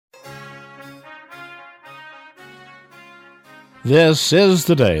This is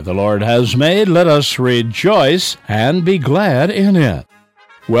the day the Lord has made. Let us rejoice and be glad in it.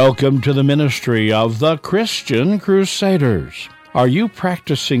 Welcome to the ministry of the Christian Crusaders. Are you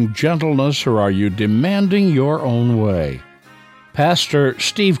practicing gentleness or are you demanding your own way? Pastor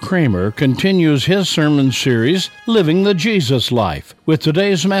Steve Kramer continues his sermon series, Living the Jesus Life, with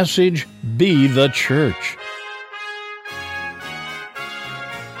today's message, Be the Church.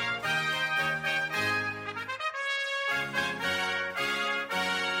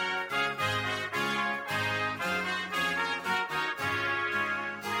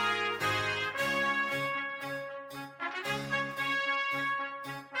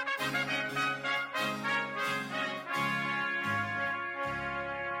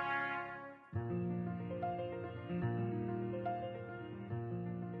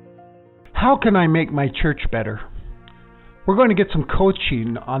 How can I make my church better? We're going to get some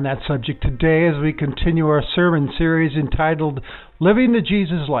coaching on that subject today as we continue our sermon series entitled Living the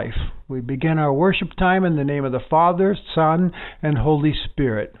Jesus Life. We begin our worship time in the name of the Father, Son, and Holy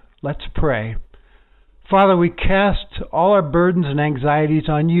Spirit. Let's pray. Father, we cast all our burdens and anxieties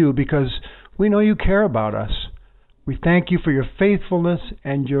on you because we know you care about us. We thank you for your faithfulness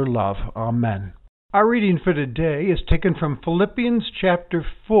and your love. Amen. Our reading for today is taken from Philippians chapter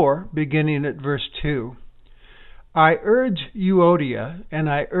 4, beginning at verse 2. I urge Euodia and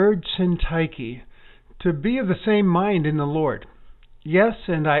I urge Syntyche to be of the same mind in the Lord. Yes,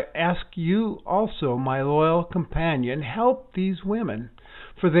 and I ask you also, my loyal companion, help these women,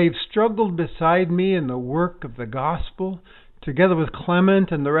 for they've struggled beside me in the work of the gospel, together with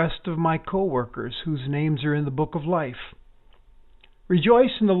Clement and the rest of my co-workers, whose names are in the book of life.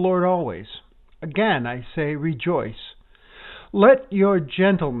 Rejoice in the Lord always. Again, I say, rejoice. Let your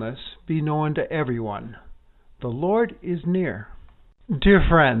gentleness be known to everyone. The Lord is near. Dear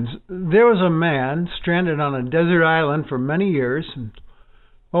friends, there was a man stranded on a desert island for many years.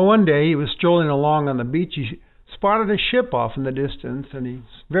 One day he was strolling along on the beach. He spotted a ship off in the distance, and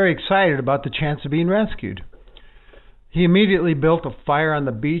he's very excited about the chance of being rescued. He immediately built a fire on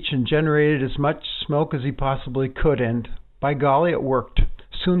the beach and generated as much smoke as he possibly could, and by golly, it worked.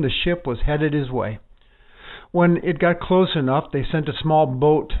 Soon the ship was headed his way. When it got close enough, they sent a small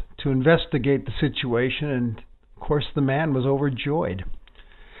boat to investigate the situation, and of course the man was overjoyed.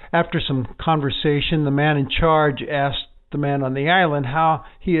 After some conversation, the man in charge asked the man on the island how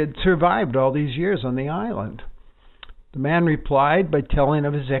he had survived all these years on the island. The man replied by telling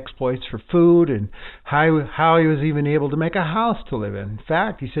of his exploits for food and how he was even able to make a house to live in. In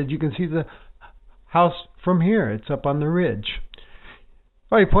fact, he said, you can see the house from here. It's up on the ridge.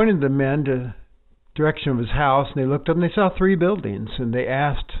 Well, he pointed the men to the direction of his house, and they looked up and they saw 3 buildings, and they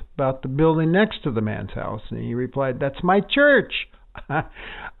asked about the building next to the man's house, and he replied, that's my church.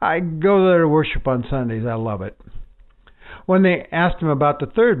 I go there to worship on Sundays. I love it. When they asked him about the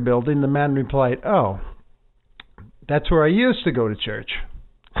 3rd building, the man replied, oh, that's where I used to go to church.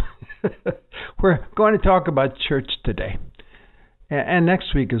 We're going to talk about church today, and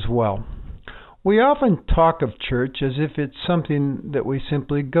next week as well. We often talk of church as if it's something that we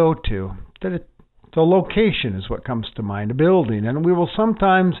simply go to, that the location is what comes to mind, a building, and we will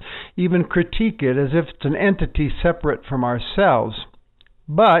sometimes even critique it as if it's an entity separate from ourselves.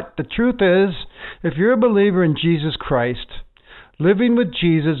 But the truth is, if you're a believer in Jesus Christ, living with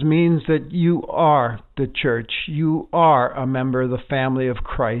Jesus means that you are the church. You are a member of the family of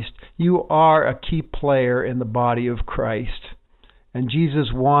Christ. You are a key player in the body of Christ. And Jesus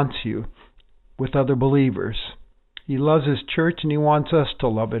wants you with other believers. He loves his church and he wants us to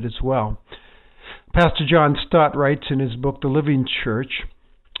love it as well. Pastor John Stott writes in his book, The Living Church,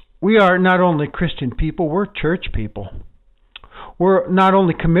 we are not only Christian people, we're church people. We're not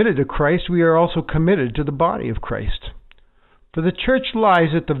only committed to Christ, we are also committed to the body of Christ. For the church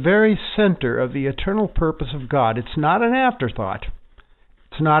lies at the very center of the eternal purpose of God. It's not an afterthought.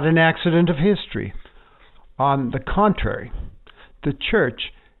 It's not an accident of history. On the contrary, the church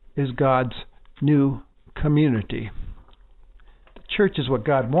is God's new community. The church is what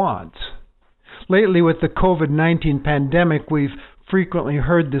God wants. Lately, with the COVID-19 pandemic, we've frequently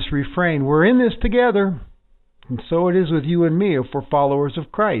heard this refrain, we're in this together. And so it is with you and me if we're followers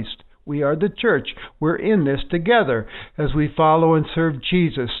of Christ. We are the church. We're in this together as we follow and serve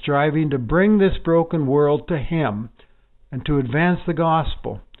Jesus, striving to bring this broken world to Him and to advance the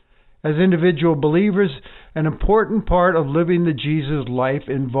gospel. As individual believers, an important part of living the Jesus life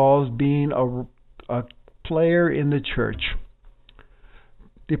involves being a player in the church.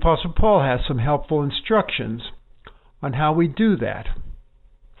 The Apostle Paul has some helpful instructions on how we do that.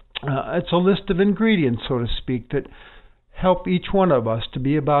 It's a list of ingredients, so to speak, that help each one of us to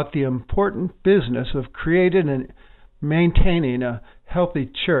be about the important business of creating an maintaining a healthy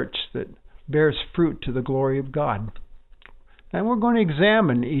church that bears fruit to the glory of God. And we're going to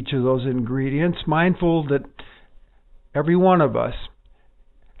examine each of those ingredients, mindful that every one of us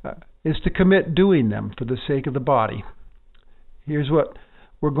is to commit doing them for the sake of the body. Here's what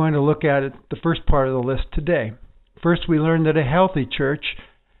we're going to look at the first part of the list today. First, we learn that a healthy church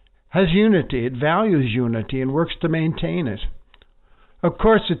has unity. It values unity and works to maintain it. Of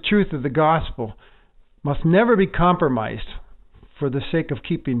course, the truth of the gospel must never be compromised for the sake of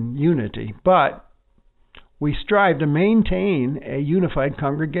keeping unity, but we strive to maintain a unified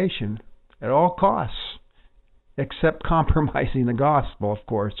congregation at all costs, except compromising the gospel, of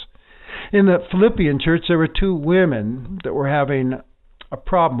course. In the Philippian church, there were two women that were having a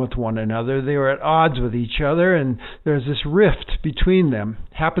problem with one another. They were at odds with each other, and there's this rift between them.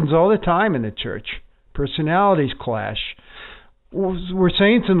 Happens all the time in the church. Personalities clash. We're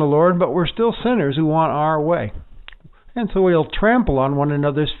saints in the Lord, but we're still sinners who want our way. And so we'll trample on one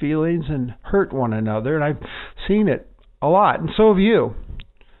another's feelings and hurt one another, and I've seen it a lot, and so have you.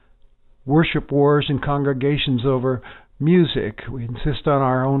 Worship wars in congregations over music. We insist on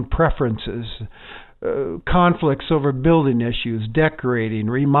our own preferences. Conflicts over building issues, decorating,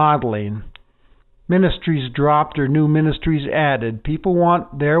 remodeling. Ministries dropped or new ministries added. People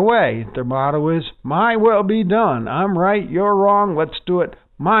want their way. Their motto is, my will be done. I'm right, you're wrong, let's do it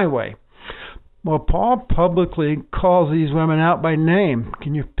my way. Well, Paul publicly calls these women out by name.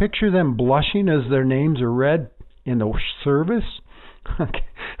 Can you picture them blushing as their names are read in the service?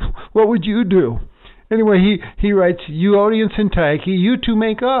 What would you do? Anyway, he writes, you audience in Tyche, you two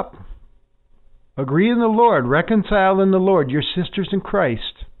make up. Agree in the Lord, reconcile in the Lord, your sisters in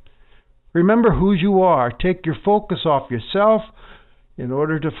Christ. Remember whose you are. Take your focus off yourself in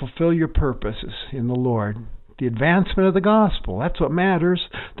order to fulfill your purposes in the Lord. The advancement of the gospel, that's what matters.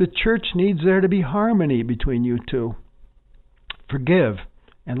 The church needs there to be harmony between you two. Forgive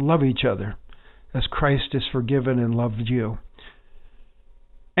and love each other as Christ has forgiven and loved you.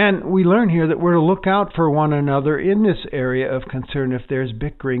 And we learn here that we're to look out for one another in this area of concern if there's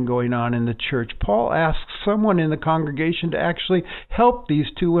bickering going on in the church. Paul asks someone in the congregation to actually help these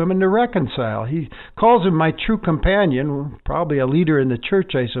two women to reconcile. He calls him my true companion, probably a leader in the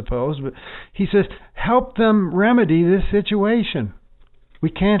church, I suppose, but he says, help them remedy this situation.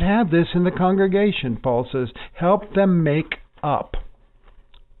 We can't have this in the congregation, Paul says. Help them make up.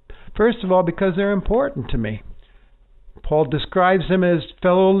 First of all, because they're important to me. Paul describes them as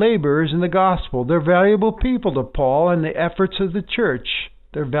fellow laborers in the gospel. They're valuable people to Paul and the efforts of the church.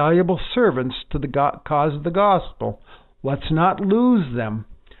 They're valuable servants to the cause of the gospel. Let's not lose them.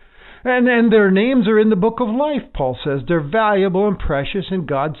 And their names are in the book of life, Paul says. They're valuable and precious in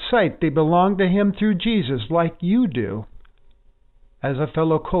God's sight. They belong to Him through Jesus, like you do, as a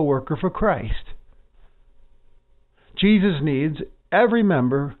fellow co-worker for Christ. Jesus needs every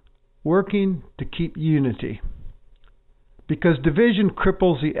member working to keep unity, because division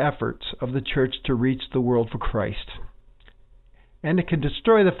cripples the efforts of the church to reach the world for Christ. And it can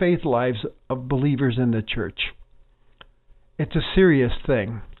destroy the faith lives of believers in the church. It's a serious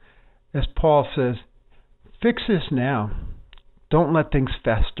thing. As Paul says, fix this now. Don't let things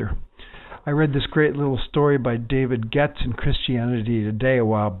fester. I read this great little story by David Getz in Christianity Today a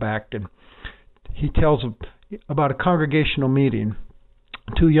while back, and he tells about a congregational meeting.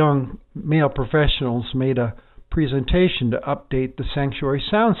 Two young male professionals made a presentation to update the sanctuary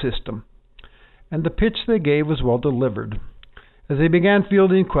sound system, and the pitch they gave was well delivered. As they began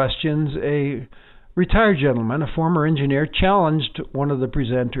fielding questions, a retired gentleman, a former engineer, challenged one of the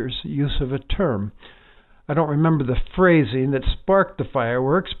presenters' use of a term. I don't remember the phrasing that sparked the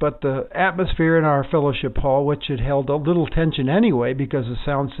fireworks, but the atmosphere in our fellowship hall, which had held a little tension anyway because the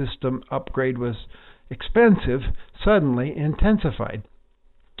sound system upgrade was expensive, suddenly intensified.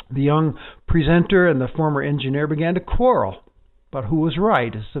 The young presenter and the former engineer began to quarrel about who was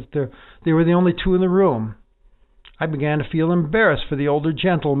right, as if they were the only two in the room. I began to feel embarrassed for the older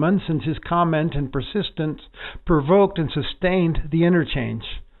gentleman, since his comment and persistence provoked and sustained the interchange.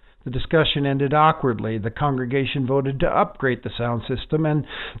 The discussion ended awkwardly. The congregation voted to upgrade the sound system, and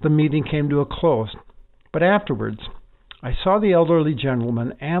the meeting came to a close. But afterwards, I saw the elderly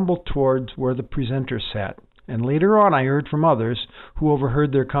gentleman amble towards where the presenter sat. And later on I heard from others who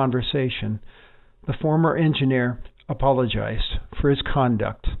overheard their conversation. The former engineer apologized for his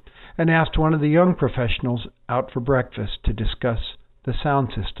conduct and asked one of the young professionals out for breakfast to discuss the sound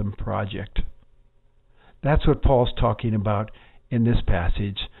system project. That's what Paul's talking about in this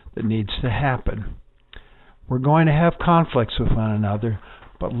passage that needs to happen. We're going to have conflicts with one another,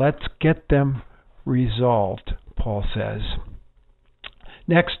 but let's get them resolved, Paul says.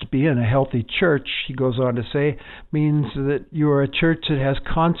 Next, being a healthy church, he goes on to say, means that you are a church that has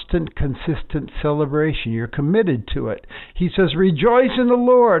constant, consistent celebration. You're committed to it. He says, rejoice in the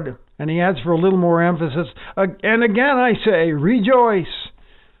Lord. And he adds for a little more emphasis, and again I say, rejoice.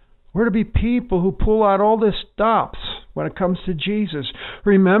 We're to be people who pull out all the stops when it comes to Jesus,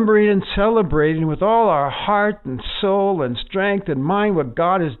 remembering and celebrating with all our heart and soul and strength and mind what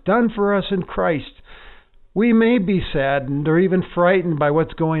God has done for us in Christ. We may be saddened or even frightened by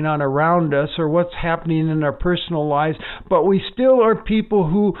what's going on around us or what's happening in our personal lives, but we still are people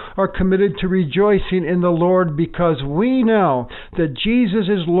who are committed to rejoicing in the Lord because we know that Jesus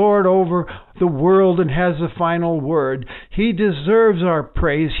is Lord over the world and has the final word. He deserves our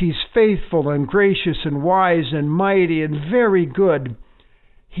praise. He's faithful and gracious and wise and mighty and very good.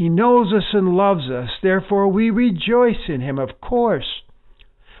 He knows us and loves us. Therefore, we rejoice in Him, of course.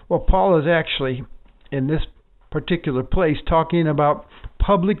 Well, Paul is actually in this particular place talking about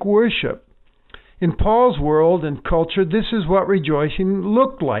public worship. In Paul's world and culture, this is what rejoicing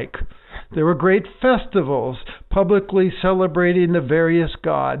looked like. There were great festivals publicly celebrating the various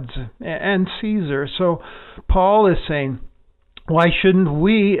gods and Caesar. So Paul is saying, why shouldn't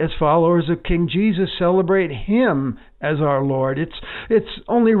we, as followers of King Jesus, celebrate Him as our Lord? It's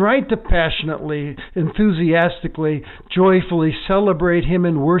only right to passionately, enthusiastically, joyfully celebrate Him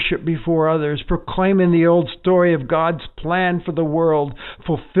in worship before others, proclaiming the old story of God's plan for the world,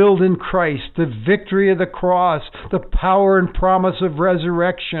 fulfilled in Christ, the victory of the cross, the power and promise of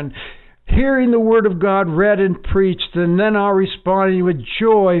resurrection, hearing the Word of God read and preached, and then our responding with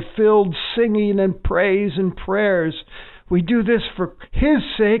joy-filled singing and praise and prayers. We do this for His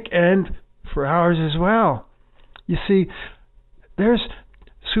sake and for ours as well. You see, there's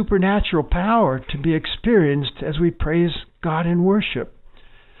supernatural power to be experienced as we praise God in worship.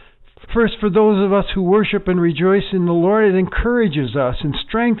 First, for those of us who worship and rejoice in the Lord, it encourages us and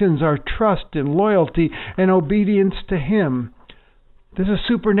strengthens our trust and loyalty and obedience to Him. There's a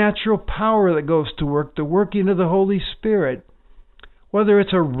supernatural power that goes to work, the working of the Holy Spirit. Whether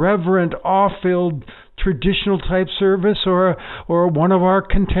it's a reverent, awe-filled, traditional type service or one of our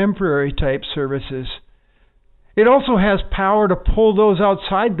contemporary type services. It also has power to pull those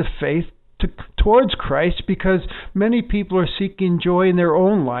outside the faith towards Christ, because many people are seeking joy in their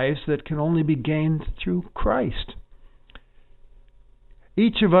own lives that can only be gained through Christ.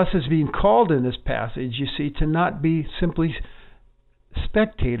 Each of us is being called in this passage, you see, to not be simply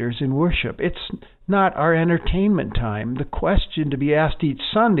spectators in worship. It's not our entertainment time. The question to be asked each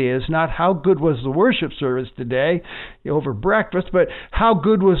Sunday is not how good was the worship service today over breakfast, but how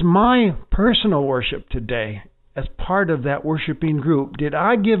good was my personal worship today as part of that worshiping group? Did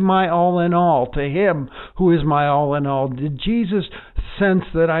I give my all in all to Him who is my all in all? Did Jesus sense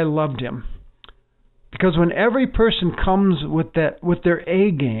that I loved Him? Because when every person comes with their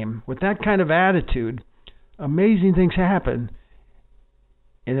A game, with that kind of attitude, amazing things happen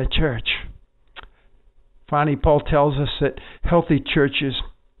in a church. Finally, Paul tells us that healthy churches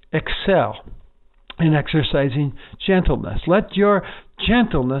excel in exercising gentleness. Let your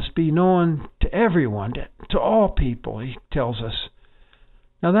gentleness be known to everyone, to all people, he tells us.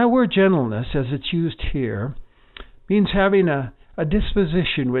 Now that word gentleness, as it's used here, means having a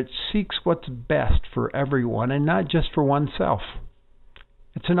disposition which seeks what's best for everyone and not just for oneself.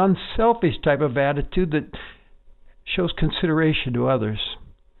 It's an unselfish type of attitude that shows consideration to others.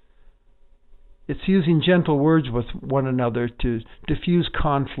 It's using gentle words with one another to diffuse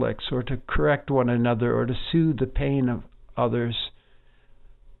conflicts or to correct one another or to soothe the pain of others.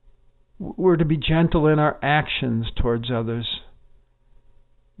 We're to be gentle in our actions towards others,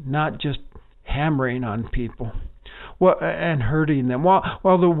 not just hammering on people and hurting them.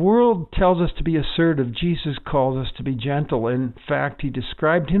 While the world tells us to be assertive, Jesus calls us to be gentle. In fact, He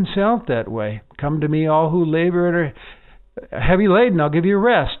described Himself that way. Come to me, all who labor and are heavy laden, I'll give you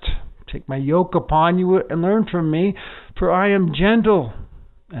rest. Take my yoke upon you and learn from me, for I am gentle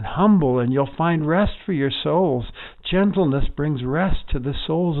and humble, and you'll find rest for your souls. Gentleness brings rest to the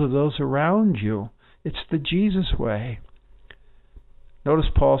souls of those around you. It's the Jesus way. Notice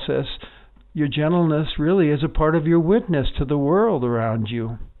Paul says, your gentleness really is a part of your witness to the world around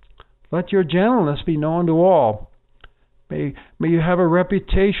you. Let your gentleness be known to all. May you have a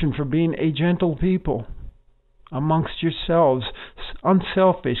reputation for being a gentle people amongst yourselves,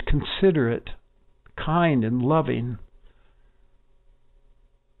 unselfish, considerate, kind, and loving.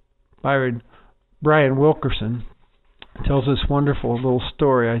 Brian Wilkerson tells this wonderful little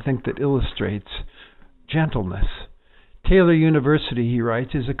story, I think, that illustrates gentleness. Taylor University, he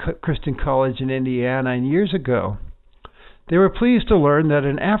writes, is a Christian college in Indiana, and years ago, they were pleased to learn that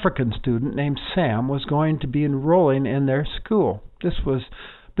an African student named Sam was going to be enrolling in their school. This was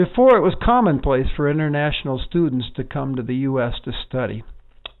before it was commonplace for international students to come to the U.S. to study.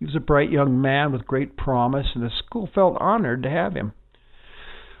 He was a bright young man with great promise, and the school felt honored to have him.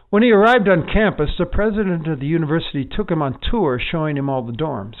 When he arrived on campus, the president of the university took him on tour, showing him all the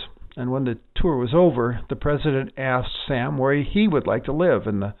dorms. And when the tour was over, the president asked Sam where he would like to live,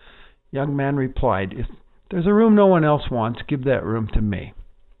 and the young man replied, "If there's a room no one else wants, give that room to me."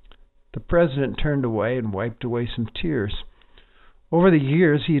 The president turned away and wiped away some tears. Over the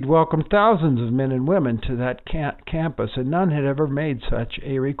years, he had welcomed thousands of men and women to that campus, and none had ever made such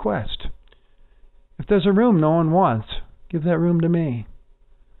a request. If there's a room no one wants, give that room to me.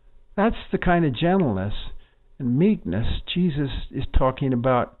 That's the kind of gentleness and meekness Jesus is talking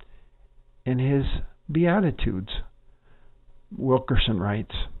about in his Beatitudes. Wilkerson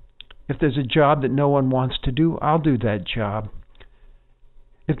writes, "If there's a job that no one wants to do, I'll do that job.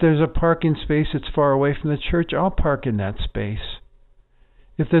 If there's a parking space that's far away from the church, I'll park in that space.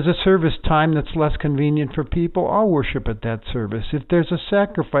 If there's a service time that's less convenient for people, I'll worship at that service. If there's a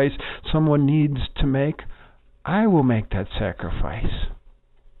sacrifice someone needs to make, I will make that sacrifice."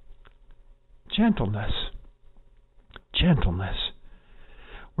 Gentleness. Gentleness.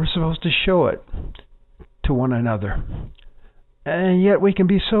 We're supposed to show it to one another. And yet we can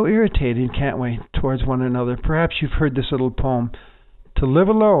be so irritating, can't we, towards one another? Perhaps you've heard this little poem, "To live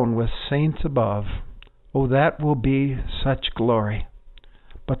alone with saints above, oh, that will be such glory.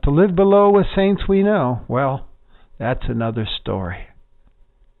 But to live below with saints we know, well, that's another story."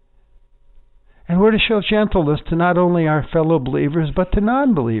 And we're to show gentleness to not only our fellow believers, but to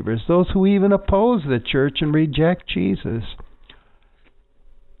non-believers, those who even oppose the church and reject Jesus.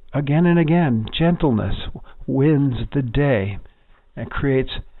 Again and again, gentleness wins the day and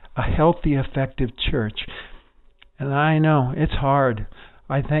creates a healthy, effective church. And I know it's hard.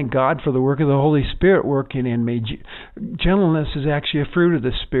 I thank God for the work of the Holy Spirit working in me. Gentleness is actually a fruit of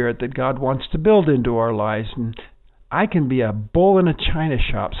the Spirit that God wants to build into our lives. And I can be a bull in a china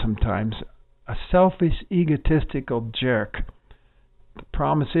shop sometimes, a selfish, egotistical jerk. The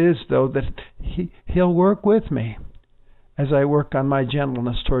promise is, though, that He'll work with me as I work on my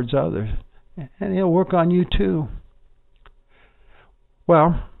gentleness towards others. And He'll work on you too.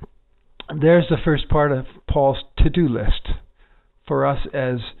 Well, there's the first part of Paul's to-do list for us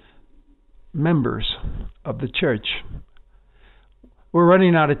as members of the church. We're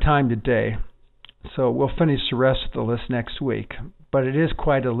running out of time today, so we'll finish the rest of the list next week. But it is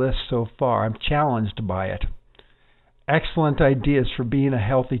quite a list so far. I'm challenged by it. Excellent ideas for being a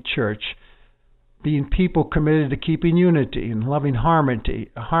healthy church. Being people committed to keeping unity and loving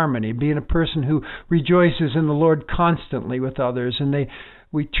harmony. Being a person who rejoices in the Lord constantly with others, and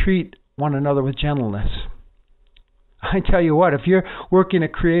we treat one another with gentleness. I tell you what, if you're working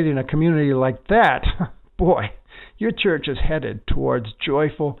at creating a community like that, boy, your church is headed towards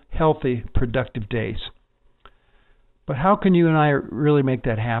joyful, healthy, productive days. But how can you and I really make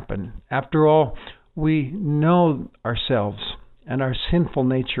that happen? After all, we know ourselves and our sinful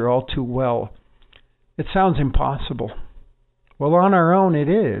nature all too well. It sounds impossible. Well, on our own it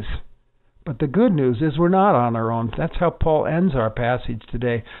is. But the good news is we're not on our own. That's how Paul ends our passage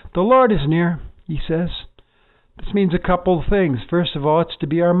today. The Lord is near, he says. This means a couple of things. First of all, it's to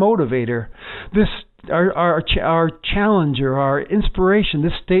be our motivator. Our challenger, our inspiration.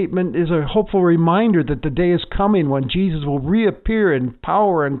 This statement is a hopeful reminder that the day is coming when Jesus will reappear in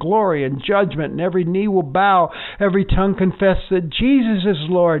power and glory and judgment, and every knee will bow, every tongue confess that Jesus is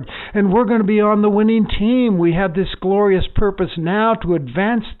Lord, and we're going to be on the winning team. We have this glorious purpose now to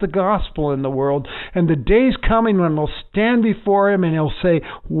advance the gospel in the world, and the day's coming when we'll stand before Him and He'll say,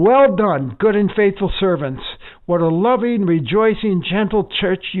 "Well done, good and faithful servants. What a loving, rejoicing, gentle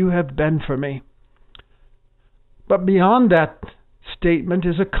church you have been for me." But beyond that statement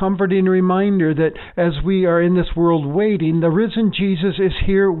is a comforting reminder that as we are in this world waiting, the risen Jesus is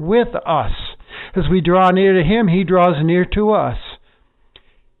here with us. As we draw near to Him, He draws near to us.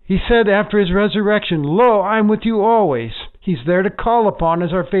 He said after His resurrection, "Lo, I'm with you always." He's there to call upon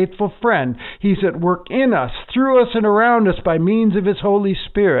as our faithful friend. He's at work in us, through us, and around us by means of His Holy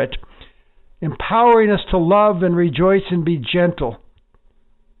Spirit, empowering us to love and rejoice and be gentle.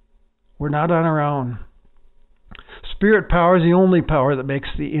 We're not on our own. Spirit power is the only power that makes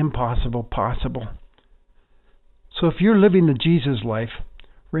the impossible possible. So if you're living the Jesus life,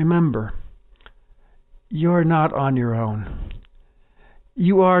 remember, you're not on your own.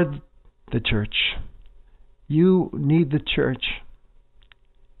 You are the church. You need the church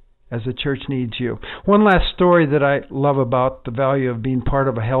as the church needs you. One last story that I love about the value of being part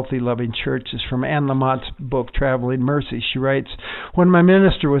of a healthy, loving church is from Anne Lamont's book, Traveling Mercy. She writes, "When my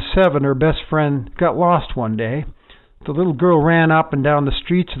minister was 7, her best friend got lost one day. The little girl ran up and down the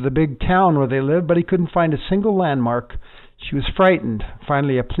streets of the big town where they lived, but he couldn't find a single landmark. She was frightened.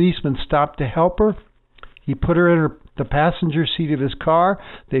 Finally, a policeman stopped to help her. He put her in the passenger seat of his car.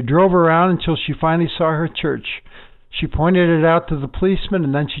 They drove around until she finally saw her church. She pointed it out to the policeman,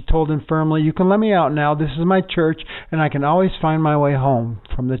 and then she told him firmly, "You can let me out now. This is my church, and I can always find my way home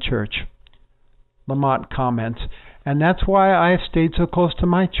from the church." Lamont comments, "And that's why I have stayed so close to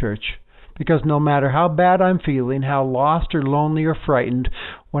my church, because no matter how bad I'm feeling, how lost or lonely or frightened,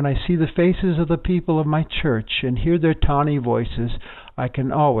 when I see the faces of the people of my church and hear their tawny voices, I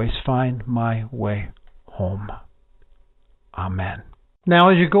can always find my way home." Amen. Now,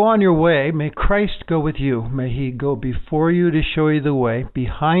 as you go on your way, may Christ go with you. May He go before you to show you the way,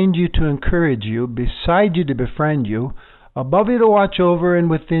 behind you to encourage you, beside you to befriend you, above you to watch over, and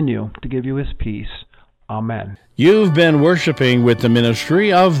within you to give you His peace. Amen. You've been worshiping with the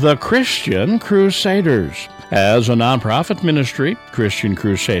ministry of the Christian Crusaders. As a nonprofit ministry, Christian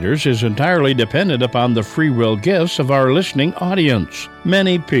Crusaders is entirely dependent upon the free will gifts of our listening audience.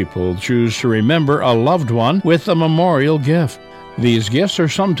 Many people choose to remember a loved one with a memorial gift. These gifts are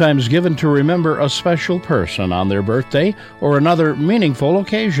sometimes given to remember a special person on their birthday or another meaningful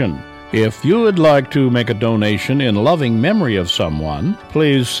occasion. If you would like to make a donation in loving memory of someone,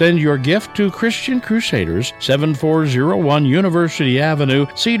 please send your gift to Christian Crusaders, 7401 University Avenue,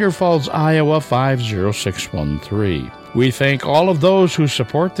 Cedar Falls, Iowa 50613. We thank all of those who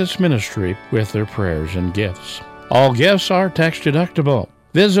support this ministry with their prayers and gifts. All gifts are tax deductible.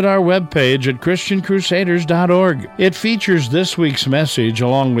 Visit our webpage at ChristianCrusaders.org. It features this week's message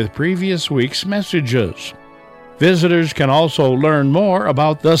along with previous week's messages. Visitors can also learn more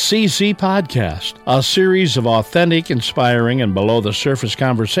about the CC Podcast, a series of authentic, inspiring, and below-the-surface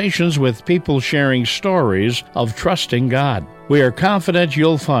conversations with people sharing stories of trusting God. We are confident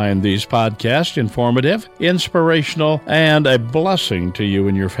you'll find these podcasts informative, inspirational, and a blessing to you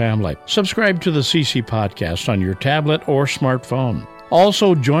and your family. Subscribe to the CC Podcast on your tablet or smartphone.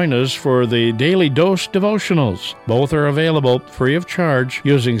 Also, join us for the Daily Dose devotionals. Both are available free of charge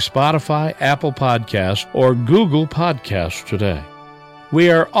using Spotify, Apple Podcasts, or Google Podcasts today.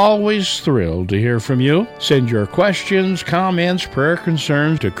 We are always thrilled to hear from you. Send your questions, comments, prayer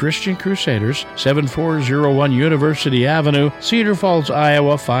concerns to Christian Crusaders, 7401 University Avenue, Cedar Falls,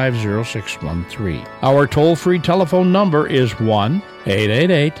 Iowa 50613. Our toll-free telephone number is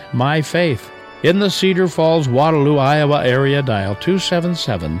 1-888-MY-FAITH. In the Cedar Falls, Waterloo, Iowa area, dial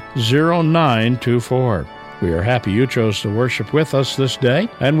 277-0924. We are happy you chose to worship with us this day,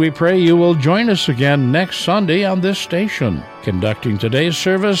 and we pray you will join us again next Sunday on this station. Conducting today's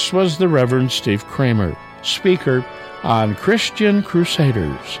service was the Reverend Steve Kramer, speaker on Christian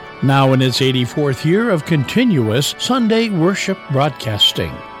Crusaders, now in its 84th year of continuous Sunday worship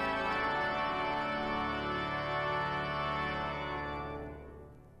broadcasting.